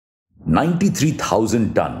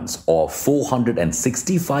93,000 tons or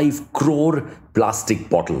 465 crore plastic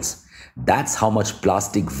bottles. That's how much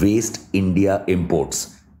plastic waste India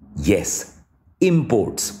imports. Yes,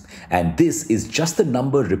 imports. And this is just the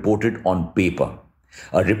number reported on paper.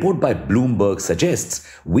 A report by Bloomberg suggests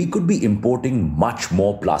we could be importing much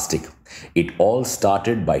more plastic. It all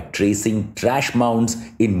started by tracing trash mounds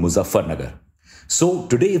in Muzaffarnagar. So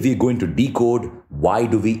today we're going to decode why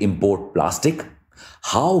do we import plastic,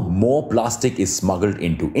 how more plastic is smuggled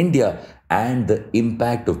into India, and the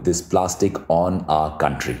impact of this plastic on our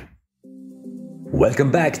country.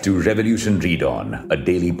 Welcome back to Revolution Read On, a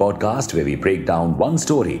daily podcast where we break down one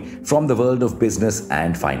story from the world of business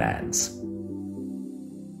and finance.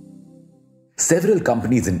 Several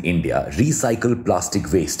companies in India recycle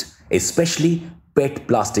plastic waste, especially PET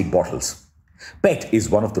plastic bottles. PET is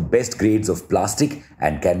one of the best grades of plastic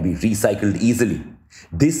and can be recycled easily.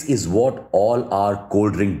 This is what all our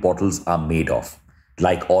cold drink bottles are made of.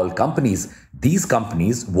 Like all companies, these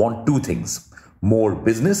companies want two things: more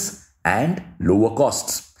business and lower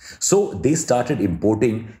costs. So they started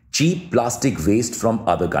importing cheap plastic waste from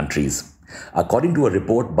other countries. According to a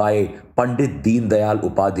report by Pandit Deen Dayal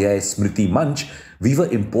Upadhyay Smriti Manch, we were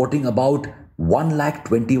importing about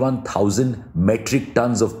 121,000 metric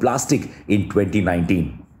tons of plastic in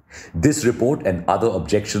 2019. This report and other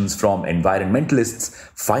objections from environmentalists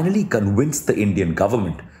finally convinced the Indian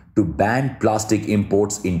government to ban plastic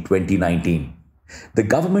imports in 2019. The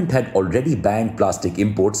government had already banned plastic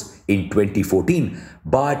imports in 2014,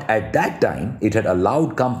 but at that time it had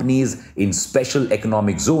allowed companies in special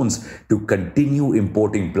economic zones to continue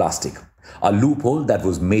importing plastic, a loophole that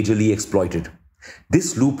was majorly exploited.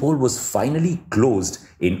 This loophole was finally closed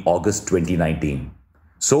in August 2019.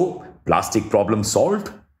 So, plastic problem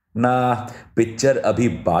solved? Nah, picture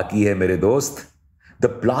abhi baki hai mere dost. The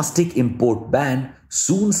plastic import ban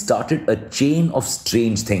soon started a chain of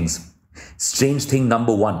strange things. Strange thing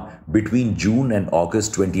number one, between June and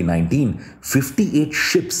August 2019, 58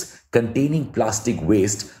 ships containing plastic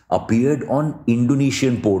waste appeared on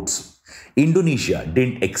Indonesian ports. Indonesia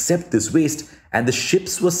didn't accept this waste and the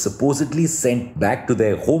ships were supposedly sent back to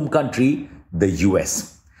their home country, the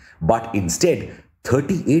US. But instead,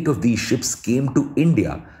 38 of these ships came to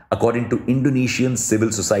India, according to Indonesian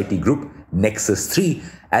civil society group Nexus 3,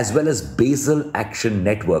 as well as Basel Action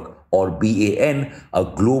Network, or BAN, a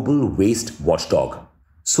global waste watchdog.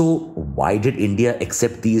 So why did India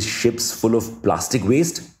accept these ships full of plastic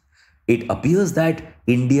waste? It appears that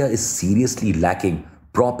India is seriously lacking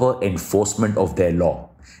proper enforcement of their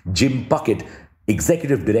law. Jim Puckett,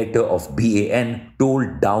 executive director of BAN,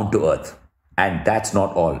 told Down to Earth. And that's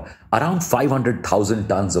not all. Around 500,000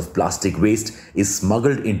 tons of plastic waste is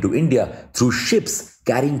smuggled into India through ships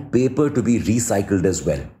carrying paper to be recycled as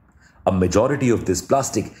well. A majority of this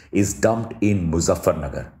plastic is dumped in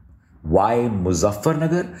Muzaffarnagar. Why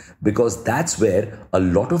Muzaffarnagar? Because that's where a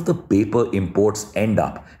lot of the paper imports end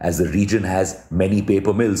up, as the region has many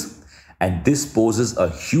paper mills. And this poses a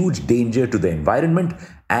huge danger to the environment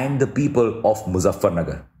and the people of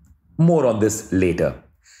Muzaffarnagar. More on this later.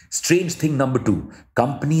 Strange thing number two,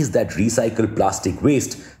 companies that recycle plastic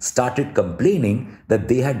waste started complaining that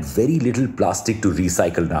they had very little plastic to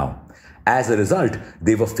recycle now. As a result,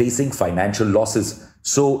 they were facing financial losses.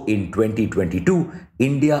 So in 2022,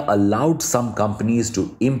 India allowed some companies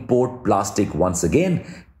to import plastic once again,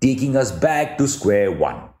 taking us back to square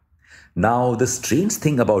one. Now, the strange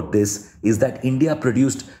thing about this is that India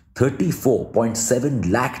produced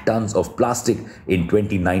 34.7 lakh tons of plastic in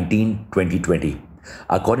 2019-2020,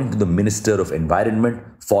 according to the Minister of Environment,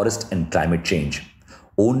 Forest and Climate Change.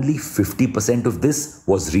 Only 50% of this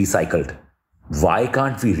was recycled. Why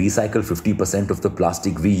can't we recycle 50% of the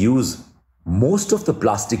plastic we use? Most of the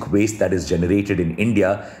plastic waste that is generated in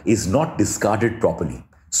India is not discarded properly.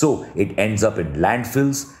 So it ends up in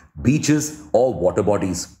landfills, beaches, or water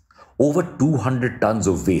bodies. Over 200 tons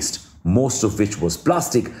of waste, most of which was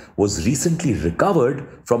plastic, was recently recovered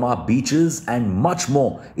from our beaches, and much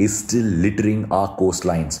more is still littering our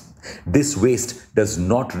coastlines. This waste does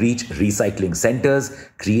not reach recycling centers,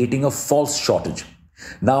 creating a false shortage.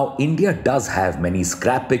 Now, India does have many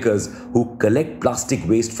scrap pickers who collect plastic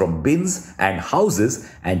waste from bins and houses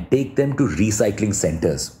and take them to recycling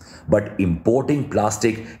centers. But importing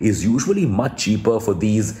plastic is usually much cheaper for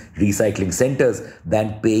these recycling centers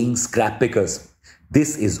than paying scrap pickers.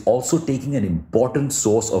 This is also taking an important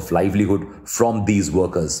source of livelihood from these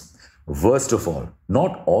workers. Worst of all,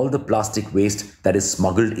 not all the plastic waste that is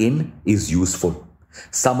smuggled in is useful.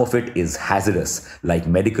 Some of it is hazardous, like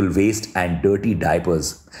medical waste and dirty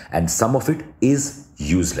diapers, and some of it is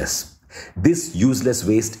useless. This useless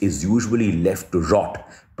waste is usually left to rot,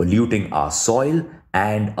 polluting our soil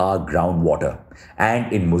and our groundwater.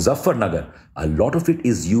 And in Muzaffarnagar, a lot of it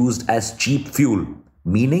is used as cheap fuel,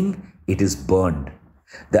 meaning it is burned.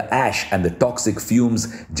 The ash and the toxic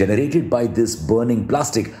fumes generated by this burning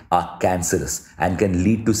plastic are cancerous and can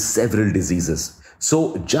lead to several diseases.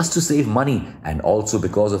 So, just to save money and also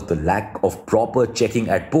because of the lack of proper checking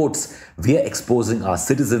at ports, we are exposing our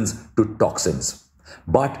citizens to toxins.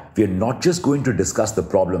 But we are not just going to discuss the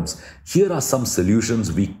problems. Here are some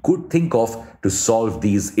solutions we could think of to solve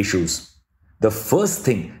these issues. The first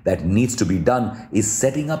thing that needs to be done is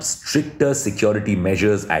setting up stricter security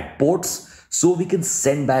measures at ports so we can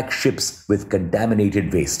send back ships with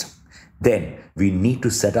contaminated waste. Then we need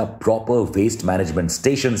to set up proper waste management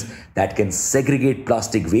stations that can segregate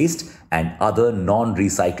plastic waste and other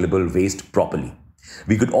non-recyclable waste properly.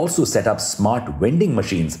 We could also set up smart vending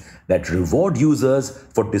machines that reward users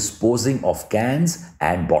for disposing of cans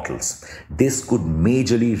and bottles. This could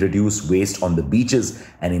majorly reduce waste on the beaches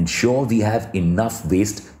and ensure we have enough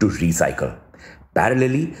waste to recycle.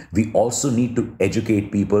 Parallelly, we also need to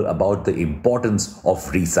educate people about the importance of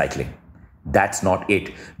recycling. That's not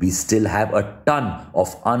it. We still have a ton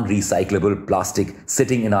of unrecyclable plastic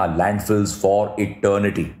sitting in our landfills for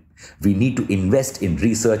eternity. We need to invest in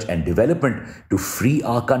research and development to free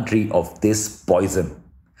our country of this poison.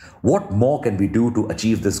 What more can we do to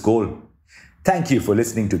achieve this goal? Thank you for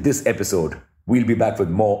listening to this episode. We'll be back with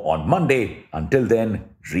more on Monday. Until then,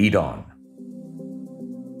 read on.